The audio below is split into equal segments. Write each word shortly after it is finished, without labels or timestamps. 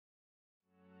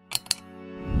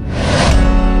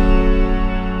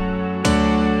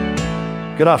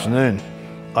Good afternoon.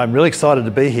 I'm really excited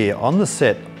to be here on the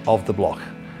set of The Block.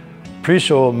 Pretty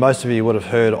sure most of you would have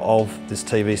heard of this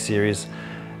TV series,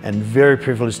 and very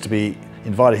privileged to be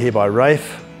invited here by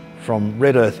Raefe from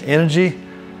RedEarth Energy.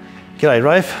 G'day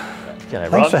Raefe. G'day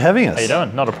Rod. Thanks for having us. How you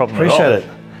doing? Not a problem at all. Appreciate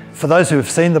it. For those who have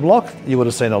seen The Block, you would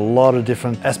have seen a lot of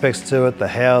different aspects to it, the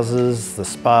houses, the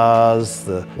spas,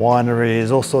 the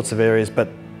wineries, all sorts of areas, but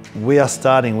we are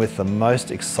starting with the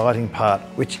most exciting part,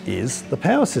 which is the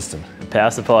power system. The power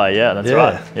supply, yeah, that's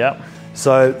right. Yeah.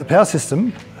 So the power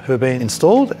system who have been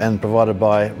installed and provided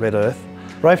by RedEarth.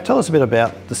 Raefe, tell us a bit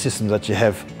about the systems that you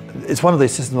have. It's one of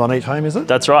these systems on each home, is it?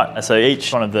 That's right. So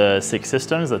each one of the 6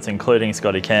 systems, that's including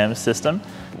Scotty Cam's system,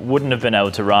 wouldn't have been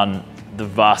able to run the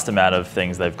vast amount of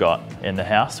things they've got in the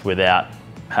house without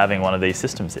having one of these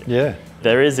systems here. Yeah.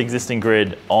 There is existing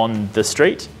grid on the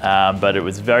street, but it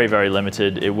was very, very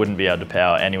limited. It wouldn't be able to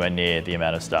power anywhere near the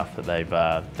amount of stuff that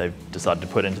they've decided to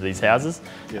put into these houses.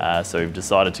 Yeah. So we've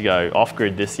decided to go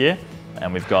off-grid this year,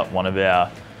 and we've got one of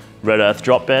our RedEarth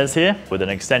DropBears here with an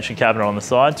extension cabinet on the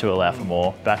side to allow for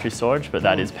more battery storage, but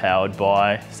that is powered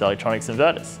by Selectronic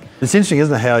inverters. It's interesting,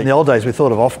 isn't it, how in the old days we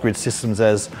thought of off-grid systems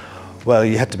as, well,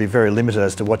 you had to be very limited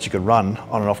as to what you could run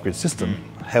on an off-grid system.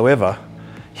 However,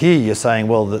 here you're saying,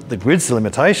 well, the grid's the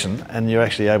limitation and you're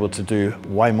actually able to do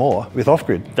way more with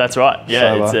off-grid. That's right,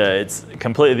 yeah, So, it's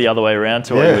completely the other way around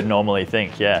to what you would normally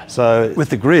think, yeah. So with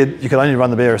the grid, you could only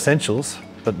run the Bear Essentials,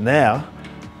 but now,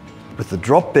 with the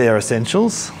DropBear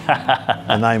Essentials,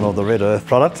 the name of the RedEarth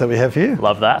product that we have here.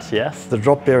 Love that, yes. The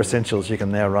DropBear Essentials you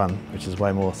can now run, which is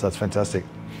way more, so that's fantastic.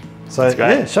 So That's great.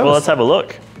 yeah, show well, us. let's have a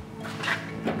look.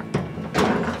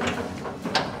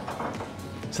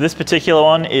 So this particular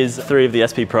one is 3 of the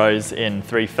SP Pros in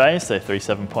 3-phase, so 3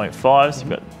 7.5s. You've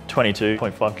got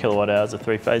 22.5 kilowatt hours of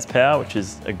 3-phase power, which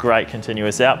is a great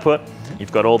continuous output.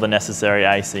 You've got all the necessary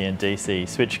AC and DC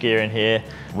switchgear in here.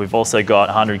 We've also got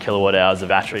 100 kilowatt hours of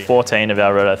battery, 14 of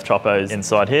our RedEarth Troppos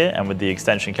inside here, and with the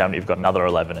extension cabinet, you've got another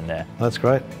 11 in there. That's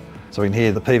great. So we can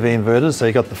hear the PV inverters, so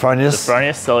you've got the Fronius. The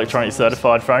Fronius, Electronic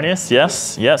Certified Fronius,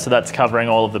 yes. Yeah, so that's covering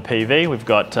all of the PV. We've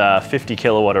got 50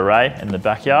 kilowatt array in the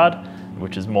backyard,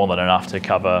 which is more than enough to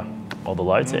cover all the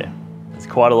loads here. There's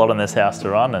quite a lot in this house to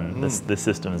run, and this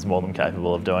system is more than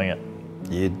capable of doing it.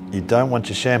 You don't want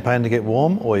your champagne to get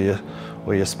warm or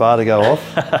your spa to go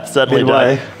off. Certainly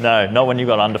don't. No, not when you've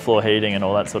got underfloor heating and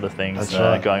all that sort of things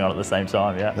going on at the same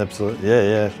time, yeah. Absolutely,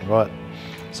 yeah, right.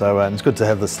 So it's good to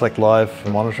have the Select Live for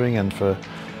monitoring, and for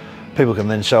people can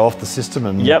then show off the system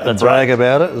and, and brag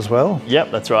about it as well.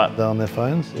 Yep, that's right. On their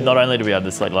phones. Yeah. Not only do we have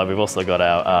the Select Live, we've also got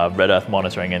our RedEarth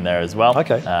monitoring in there as well.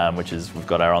 Okay. Which is, we've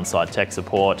got our on-site tech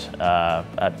support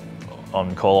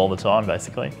on call all the time,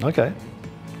 basically. Okay,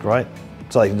 great.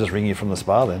 So they can just ring you from the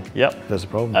spa then? Yep. If there's a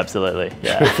problem. Absolutely,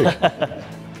 yeah.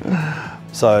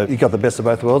 So you got the best of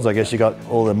both worlds. I guess you got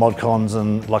all the mod cons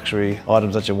and luxury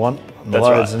items that you want, and the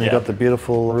loads, and you got the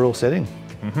beautiful rural setting.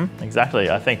 Exactly.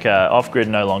 I think off-grid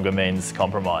no longer means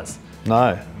compromise.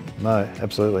 No,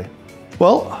 absolutely.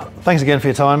 Well, thanks again for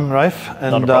your time, Raefe.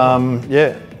 And Not a problem.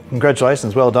 yeah,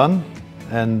 congratulations, well done.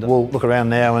 And we'll look around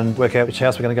now and work out which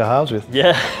house we're going to go halves with.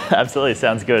 Yeah, absolutely.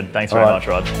 Sounds good. Thanks very much,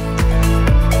 Rod.